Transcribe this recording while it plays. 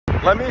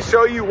Let me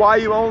show you why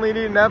you only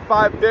need an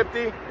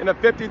F550 and a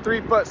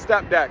 53-foot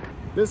step deck.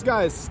 This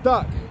guy is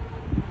stuck.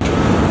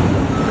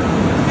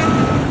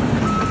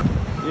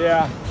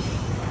 Yeah.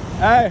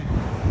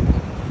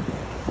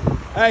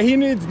 Hey, he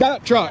needs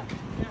that truck.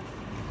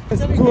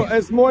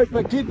 Es muy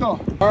poquito.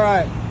 All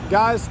right,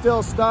 guy's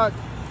still stuck.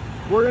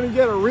 We're gonna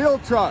get a real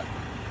truck.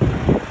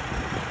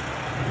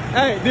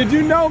 Hey, did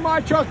you know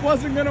my truck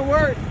wasn't gonna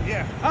work?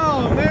 Yeah.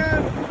 Oh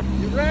man,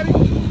 you ready?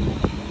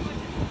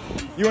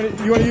 You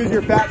wanna use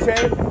your fat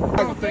chain? I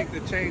don't think the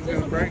chain's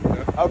gonna break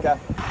though. Okay.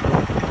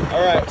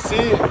 All right,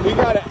 see, we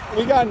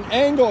got an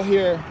angle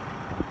here,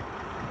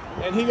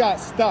 and he got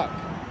stuck.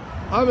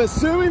 I'm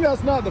assuming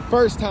that's not the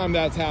first time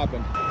that's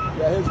happened.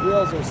 Yeah, his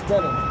wheels are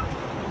spinning.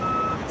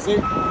 See?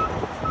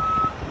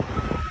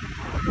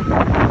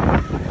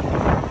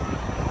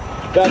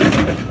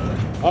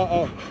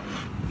 Uh-oh.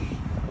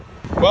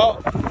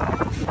 Well,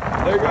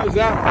 there goes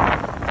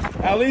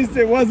that. At least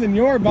it wasn't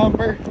your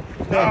bumper.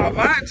 Oh,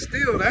 mine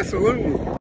still, that's a little